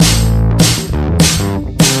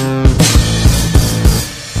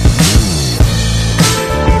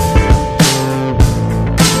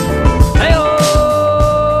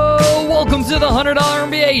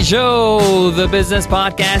Show, the business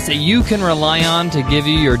podcast that you can rely on to give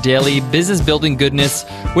you your daily business building goodness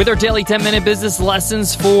with our daily 10-minute business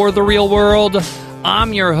lessons for the real world.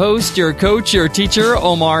 I'm your host, your coach, your teacher,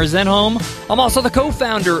 Omar Zenhom. I'm also the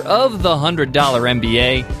co-founder of the $100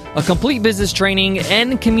 MBA, a complete business training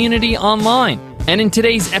and community online. And in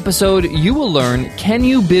today's episode, you will learn, can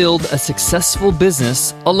you build a successful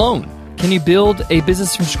business alone? Can you build a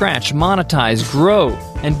business from scratch, monetize, grow,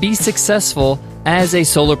 and be successful as a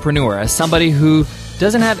solopreneur, as somebody who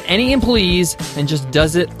doesn't have any employees and just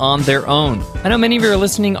does it on their own? I know many of you are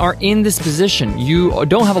listening are in this position. You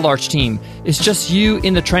don't have a large team. It's just you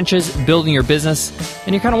in the trenches building your business.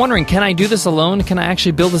 And you're kind of wondering, can I do this alone? Can I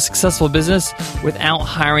actually build a successful business without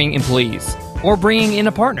hiring employees or bringing in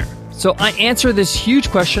a partner? So I answer this huge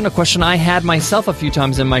question, a question I had myself a few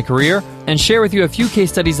times in my career, and share with you a few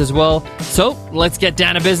case studies as well. So let's get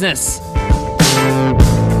down to business.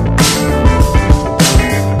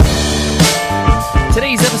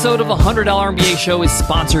 Today's episode of the $100 MBA Show is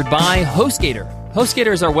sponsored by HostGator.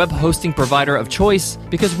 HostGator is our web hosting provider of choice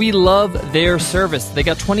because we love their service. They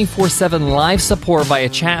got 24/7 live support via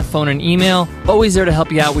chat, phone, and email. Always there to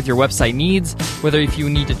help you out with your website needs. Whether if you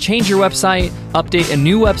need to change your website, update a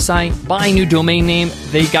new website, buy a new domain name,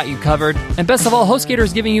 they got you covered. And best of all, HostGator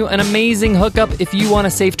is giving you an amazing hookup. If you want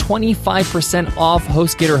to save 25% off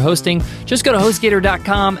HostGator hosting, just go to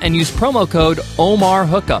HostGator.com and use promo code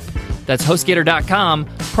OMARHookup. That's HostGator.com,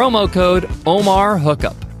 promo code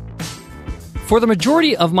OMARHookup. For the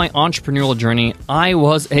majority of my entrepreneurial journey, I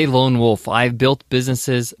was a lone wolf. I've built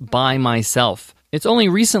businesses by myself. It's only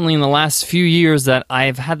recently in the last few years that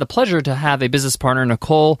I've had the pleasure to have a business partner,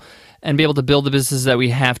 Nicole, and be able to build the business that we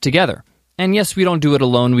have together. And yes, we don't do it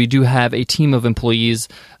alone. We do have a team of employees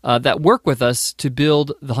that work with us to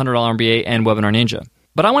build the $100 MBA and Webinar Ninja.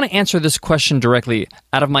 But I want to answer this question directly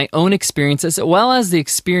out of my own experiences, as well as the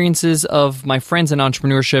experiences of my friends in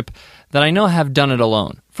entrepreneurship that I know have done it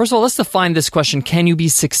alone. First of all, let's define this question. Can you be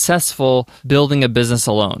successful building a business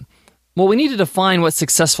alone? Well, we need to define what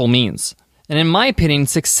successful means. And in my opinion,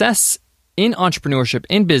 success in entrepreneurship,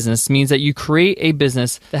 in business, means that you create a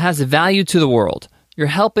business that has value to the world. You're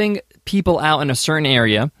helping people out in a certain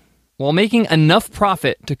area while making enough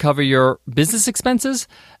profit to cover your business expenses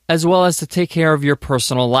as well as to take care of your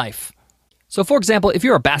personal life. So for example, if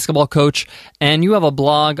you're a basketball coach and you have a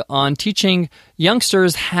blog on teaching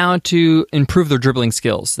youngsters how to improve their dribbling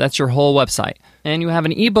skills, that's your whole website, and you have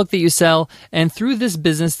an ebook that you sell, and through this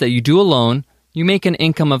business that you do alone, you make an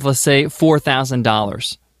income of, let's say,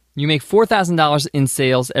 $4,000. You make $4,000 in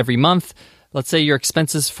sales every month. Let's say your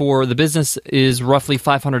expenses for the business is roughly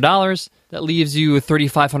 $500. That leaves you with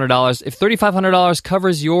 $3,500. If $3,500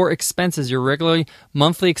 covers your expenses, your regular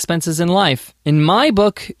monthly expenses in life, in my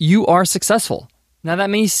book, you are successful. Now, that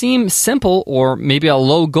may seem simple or maybe a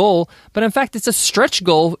low goal, but in fact, it's a stretch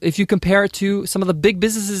goal if you compare it to some of the big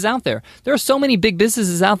businesses out there. There are so many big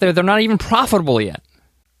businesses out there, they're not even profitable yet.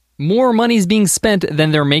 More money is being spent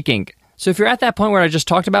than they're making. So if you're at that point where I just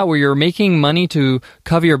talked about, where you're making money to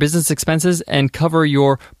cover your business expenses and cover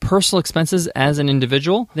your personal expenses as an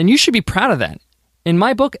individual, then you should be proud of that. In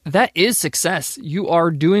my book, that is success. You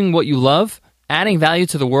are doing what you love, adding value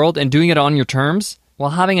to the world, and doing it on your terms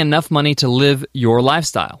while having enough money to live your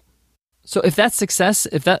lifestyle. So if that's success,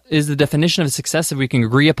 if that is the definition of success, if we can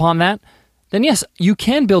agree upon that, then yes, you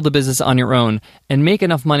can build a business on your own and make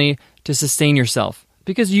enough money to sustain yourself.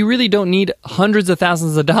 Because you really don't need hundreds of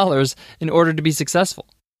thousands of dollars in order to be successful.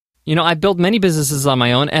 You know, I've built many businesses on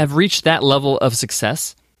my own and have reached that level of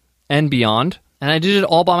success and beyond, and I did it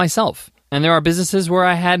all by myself. And there are businesses where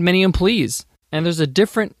I had many employees, and there's a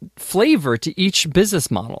different flavor to each business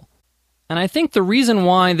model. And I think the reason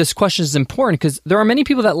why this question is important, because there are many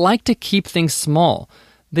people that like to keep things small.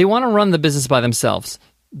 They want to run the business by themselves.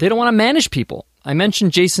 They don't want to manage people. I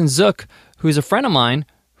mentioned Jason Zook, who's a friend of mine,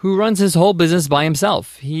 who runs his whole business by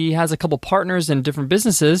himself. He has a couple partners in different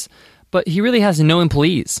businesses, but he really has no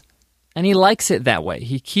employees. And he likes it that way.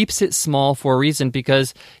 He keeps it small for a reason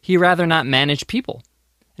because he'd rather not manage people.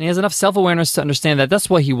 And he has enough self-awareness to understand that that's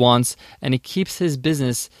what he wants, and he keeps his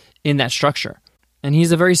business in that structure. And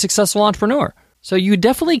he's a very successful entrepreneur. So you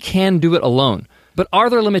definitely can do it alone. But are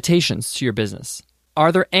there limitations to your business?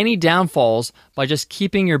 Are there any downfalls by just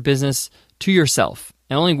keeping your business to yourself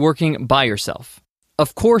and only working by yourself?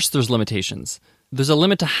 Of course, there's limitations. There's a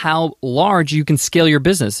limit to how large you can scale your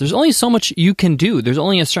business. There's only so much you can do. There's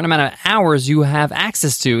only a certain amount of hours you have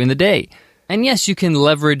access to in the day. And yes, you can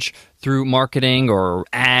leverage through marketing or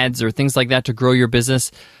ads or things like that to grow your business,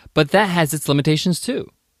 but that has its limitations too.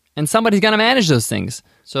 And somebody's got to manage those things.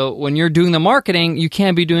 So when you're doing the marketing, you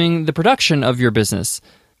can't be doing the production of your business.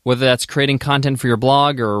 whether that's creating content for your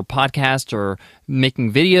blog or podcast or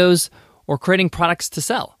making videos or creating products to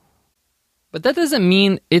sell. But that doesn't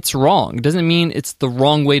mean it's wrong. It doesn't mean it's the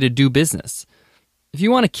wrong way to do business. If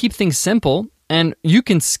you want to keep things simple, and you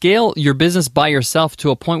can scale your business by yourself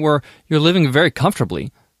to a point where you're living very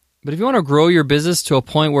comfortably. But if you want to grow your business to a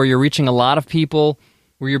point where you're reaching a lot of people,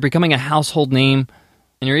 where you're becoming a household name,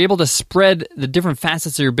 and you're able to spread the different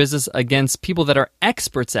facets of your business against people that are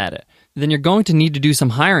experts at it, then you're going to need to do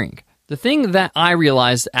some hiring. The thing that I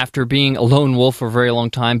realized after being a lone wolf for a very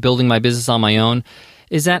long time, building my business on my own,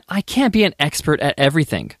 is that I can't be an expert at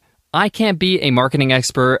everything. I can't be a marketing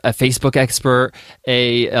expert, a Facebook expert,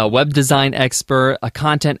 a web design expert, a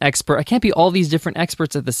content expert. I can't be all these different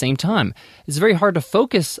experts at the same time. It's very hard to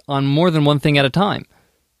focus on more than one thing at a time.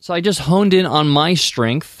 So I just honed in on my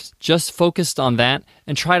strengths, just focused on that,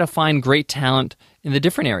 and try to find great talent in the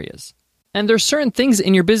different areas. And there's certain things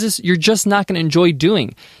in your business you're just not going to enjoy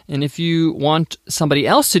doing. And if you want somebody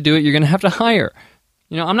else to do it, you're going to have to hire.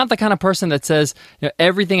 I'm not the kind of person that says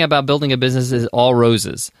everything about building a business is all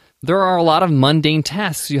roses. There are a lot of mundane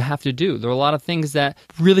tasks you have to do. There are a lot of things that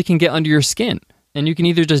really can get under your skin. And you can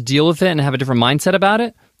either just deal with it and have a different mindset about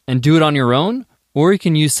it and do it on your own, or you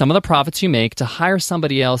can use some of the profits you make to hire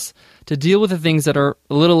somebody else to deal with the things that are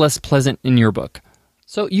a little less pleasant in your book.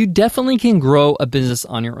 So you definitely can grow a business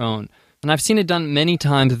on your own. And I've seen it done many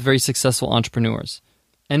times with very successful entrepreneurs.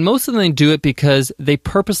 And most of them do it because they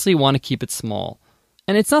purposely want to keep it small.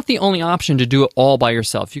 And it's not the only option to do it all by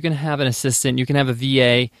yourself. You can have an assistant, you can have a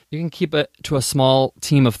VA, you can keep it to a small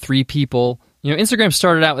team of 3 people. Instagram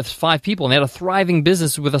started out with 5 people, and they had a thriving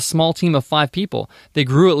business with a small team of 5 people. They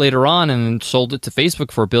grew it later on and sold it to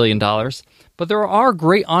Facebook for $1 billion. But there are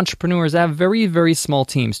great entrepreneurs that have very, very small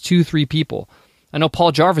teams, 2-3 people. I know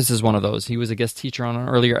Paul Jarvis is one of those. He was a guest teacher on an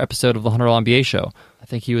earlier episode of the $100 MBA show. I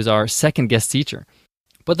think he was our second guest teacher.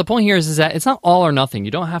 But the point here is that it's not all or nothing.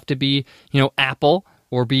 You don't have to be, Apple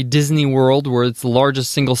or be Disney World, where it's the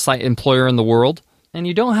largest single-site employer in the world. And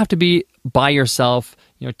you don't have to be by yourself,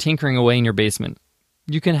 tinkering away in your basement.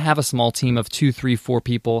 You can have a small team of 2, 3, 4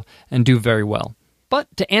 people and do very well. But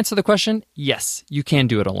to answer the question, yes, you can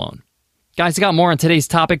do it alone. Guys, I got more on today's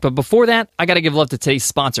topic, but before that, I got to give love to today's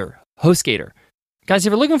sponsor, HostGator. Guys,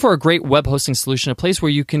 if you're looking for a great web hosting solution, a place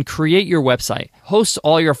where you can create your website, host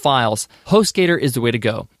all your files, HostGator is the way to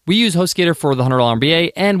go. We use HostGator for the $100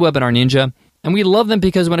 MBA and Webinar Ninja. And we love them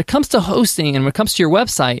because when it comes to hosting and when it comes to your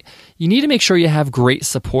website, you need to make sure you have great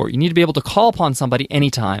support. You need to be able to call upon somebody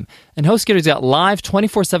anytime. And HostGator's got live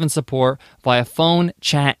 24/7 support via phone,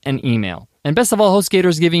 chat, and email. And best of all, HostGator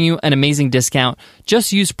is giving you an amazing discount.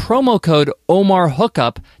 Just use promo code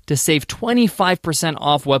OMARHookup to save 25%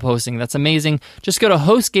 off web hosting. That's amazing. Just go to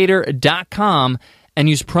HostGator.com and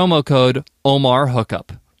use promo code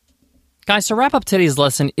OMARHookup. Guys, to wrap up today's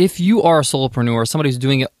lesson, if you are a solopreneur, somebody who's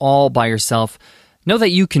doing it all by yourself, know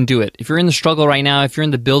that you can do it. If you're in the struggle right now, if you're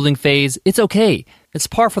in the building phase, it's okay. It's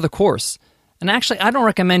par for the course. And actually, I don't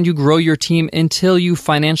recommend you grow your team until you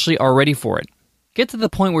financially are ready for it. Get to the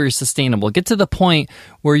point where you're sustainable. Get to the point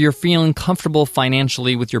where you're feeling comfortable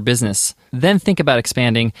financially with your business. Then think about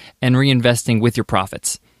expanding and reinvesting with your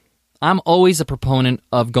profits. I'm always a proponent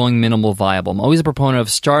of going minimal viable. I'm always a proponent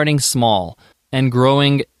of starting small and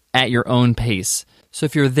growing at your own pace. So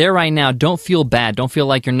if you're there right now, don't feel bad. Don't feel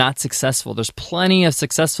like you're not successful. There's plenty of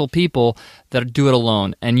successful people that do it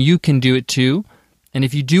alone, and you can do it too. And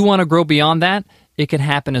if you do want to grow beyond that, it can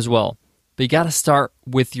happen as well. But you got to start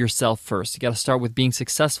with yourself first. You got to start with being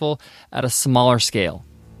successful at a smaller scale.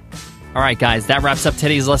 All right, guys, that wraps up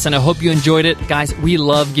today's lesson. I hope you enjoyed it. Guys, we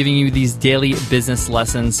love giving you these daily business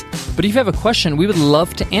lessons. But if you have a question, we would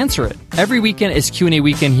love to answer it. Every weekend is Q&A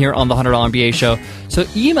weekend here on the $100 MBA show. So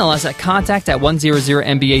email us at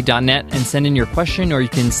contact@100mba.net and send in your question, or you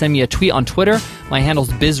can send me a tweet on Twitter. My handle's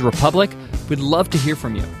BizRepublic. We'd love to hear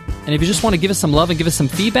from you. And if you just want to give us some love and give us some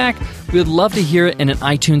feedback, we would love to hear it in an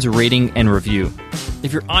iTunes rating and review.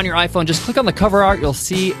 If you're on your iPhone, just click on the cover art. You'll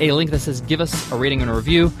see a link that says give us a rating and a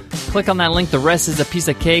review. Click on that link. The rest is a piece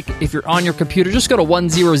of cake. If you're on your computer, just go to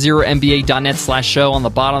 100mba.net/show. On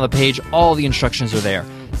the bottom of the page, all the instructions are there.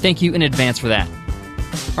 Thank you in advance for that.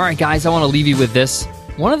 All right, guys, I want to leave you with this.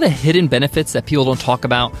 One of the hidden benefits that people don't talk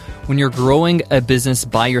about when you're growing a business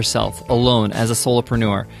by yourself, alone, as a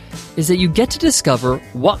solopreneur, is that you get to discover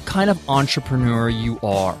what kind of entrepreneur you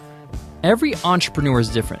are. Every entrepreneur is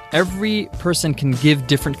different. Every person can give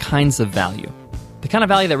different kinds of value. The kind of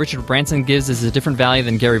value that Richard Branson gives is a different value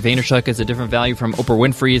than Gary Vaynerchuk, is a different value from Oprah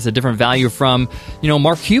Winfrey, is a different value from,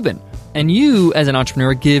 Mark Cuban. And you, as an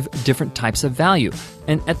entrepreneur, give different types of value.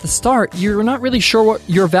 And at the start, you're not really sure what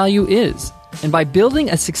your value is. And by building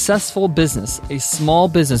a successful business, a small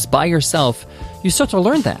business by yourself, you start to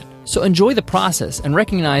learn that. So enjoy the process and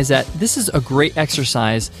recognize that this is a great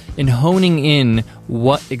exercise in honing in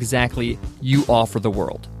what exactly you offer the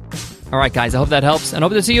world. All right, guys, I hope that helps, and I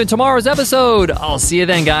hope to see you in tomorrow's episode. I'll see you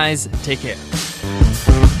then, guys. Take care.